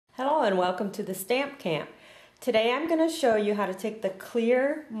and welcome to the Stamp Camp. Today I'm going to show you how to take the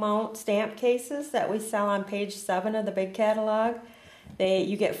clear mount stamp cases that we sell on page 7 of the big catalog.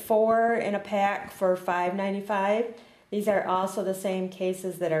 You get 4 in a pack for $5.95. These are also the same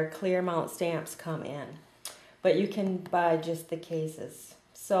cases that our clear mount stamps come in, but you can buy just the cases.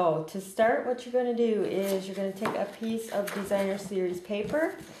 So to start, what you're going to do is you're going to take a piece of designer series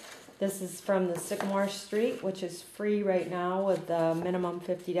paper. This is from the Sycamore Street, which is free right now with the minimum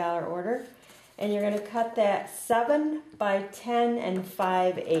 $50 order. And you're going to cut that 7 by 10 and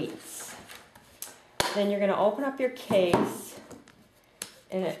 5/8. Then you're going to open up your case,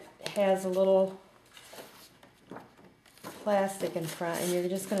 and it has a little plastic in front, and you're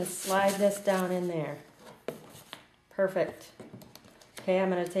just going to slide this down in there. Perfect. Okay,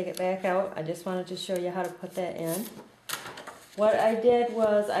 I'm going to take it back out. I just wanted to show you how to put that in. What I did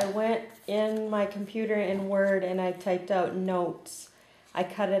was I went in my computer in Word and I typed out notes. I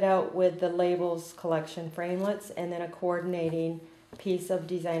cut it out with the Labels Collection framelits and then a coordinating piece of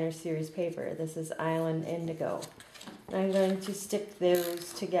designer series paper. This is Island Indigo. I'm going to stick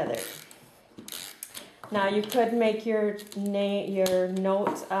those together. Now you could make your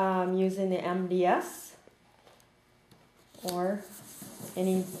notes using the MDS or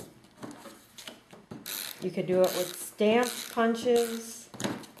any. You could do it with stamp punches.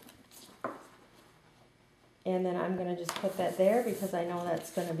 And then I'm going to just put that there because I know that's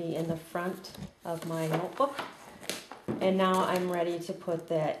going to be in the front of my notebook. And now I'm ready to put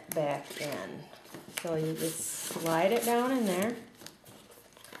that back in. So you just slide it down in there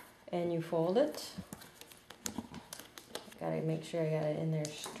and you fold it. Got to make sure I got it in there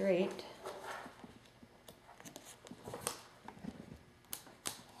straight.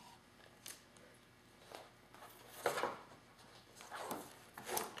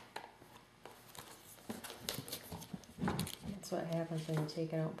 What happens when you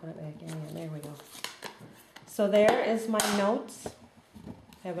take it out and put it back in here. There we go. So there is my notes.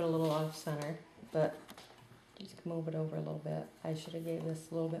 I have it a little off center, but just move it over a little bit. I should have gave this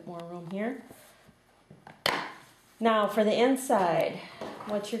a little bit more room here. Now for the inside,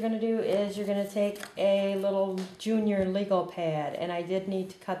 what you're going to do is you're going to take a little junior legal pad, and I did need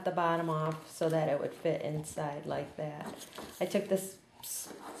to cut the bottom off so that it would fit inside like that. I took this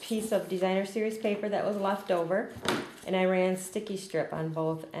piece of designer series paper that was left over, and I ran sticky strip on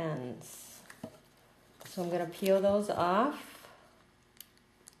both ends. So I'm going to peel those off.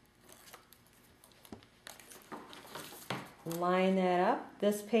 Line that up.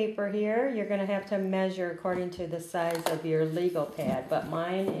 This paper here, you're going to have to measure according to the size of your legal pad, but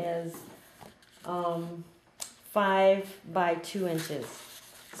mine is 5 by 2 inches.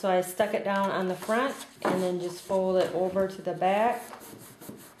 So I stuck it down on the front and then just fold it over to the back.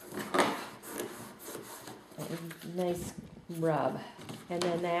 Nice rub, and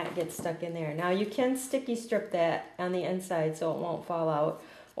then that gets stuck in there. Now you can sticky strip that on the inside so it won't fall out,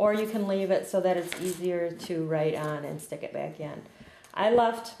 or you can leave it so that it's easier to write on and stick it back in. I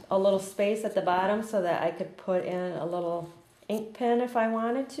left a little space at the bottom so that I could put in a little ink pen if I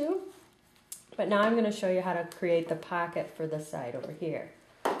wanted to, but now I'm going to show you how to create the pocket for the side over here.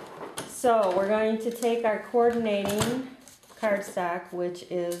 So we're going to take our coordinating cardstock, which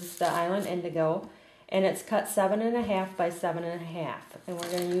is the Island Indigo, and it's cut 7.5 by 7.5. And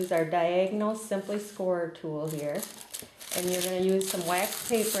we're going to use our diagonal Simply Score tool here. And you're going to use some wax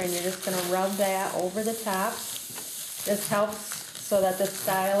paper and you're just going to rub that over the top. This helps so that the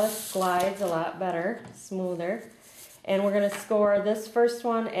stylus glides a lot better, smoother. And we're going to score this first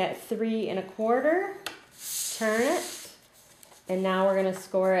one at 3 1/4. Turn it. And now we're going to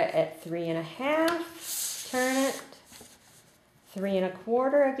score it at 3 1/2. Turn it. 3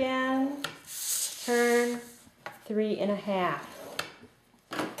 1/4 again. Turn, 3 1/2.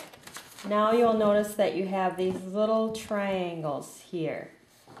 Now you'll notice that you have these little triangles here.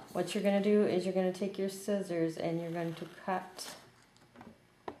 What you're going to do is you're going to take your scissors and you're going to cut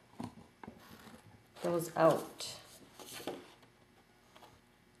those out.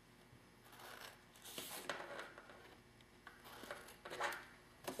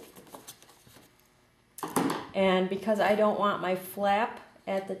 And because I don't want my flap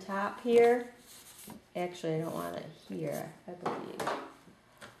at the top here, actually, I don't want it here, I believe.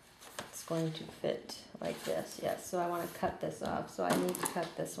 It's going to fit like this, yes. So I want to cut this off, so I need to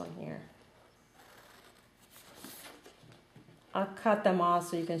cut this one here. I'll cut them all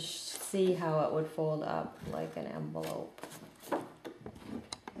so you can see how it would fold up like an envelope.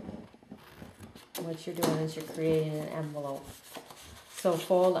 What you're doing is you're creating an envelope. So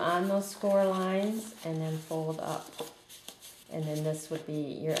fold on those score lines and then fold up. And then this would be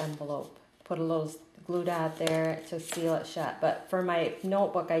your envelope. Put a little glue dot there to seal it shut. But for my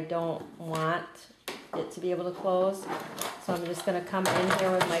notebook, I don't want it to be able to close. So I'm just gonna come in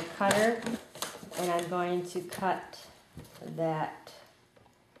here with my cutter and I'm going to cut that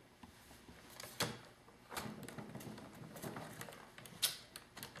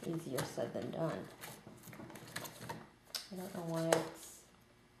easier said than done. I don't know why it's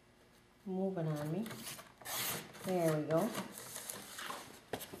moving on me. There we go.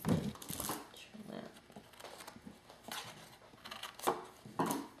 Trim that.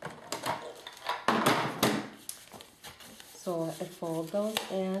 So I fold those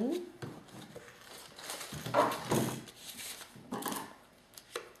in. I'm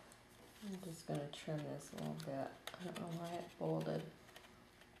just going to trim this a little bit. I don't know why it folded.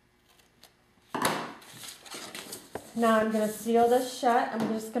 Now I'm going to seal this shut. I'm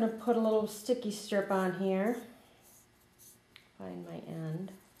just going to put a little sticky strip on here. Find my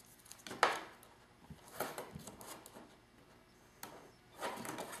end.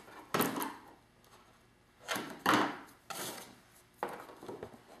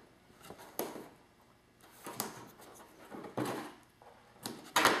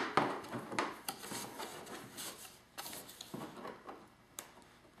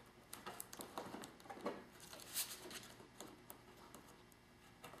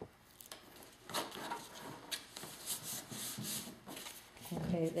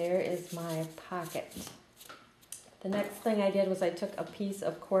 Okay, there is my pocket. The next thing I did was I took a piece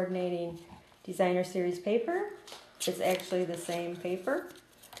of coordinating designer series paper. It's actually the same paper,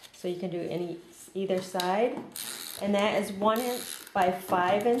 so you can do either side. And that is 1 inch by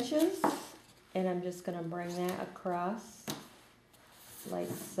 5 inches. And I'm just gonna bring that across like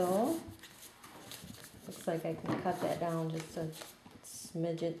so. Looks like I can cut that down just a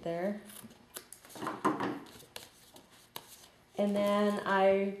smidget there. And then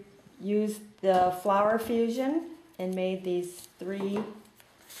I used the flower fusion and made these 3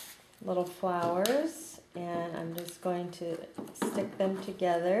 little flowers, and I'm just going to stick them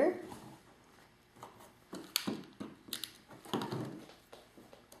together.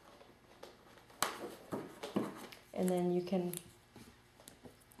 And then you can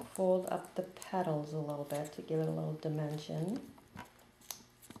fold up the petals a little bit to give it a little dimension.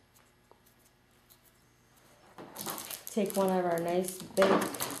 Take one of our nice big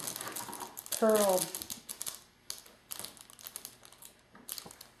pearl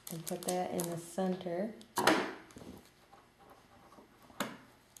and put that in the center,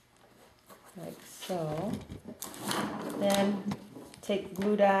 like so. Then take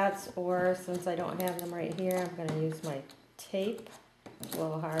glue dots, or since I don't have them right here, I'm going to use my tape. It's a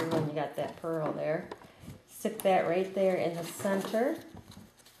little hard when you got that pearl there. Stick that right there in the center.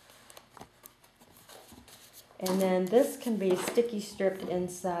 And then this can be sticky stripped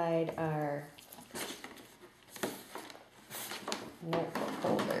inside our notebook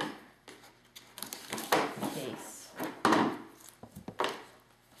holder case.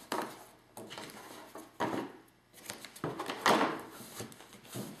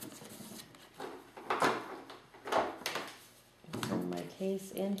 Put my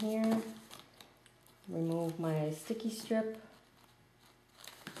case in here. Remove my sticky strip.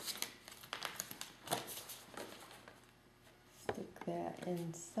 That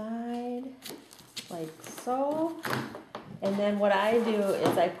inside like so, and then what I do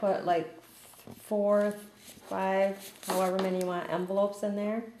is I put like 4, 5, however many you want envelopes in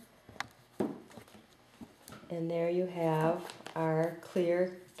there, and there you have our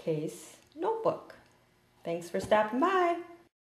clear case notebook. Thanks for stopping by.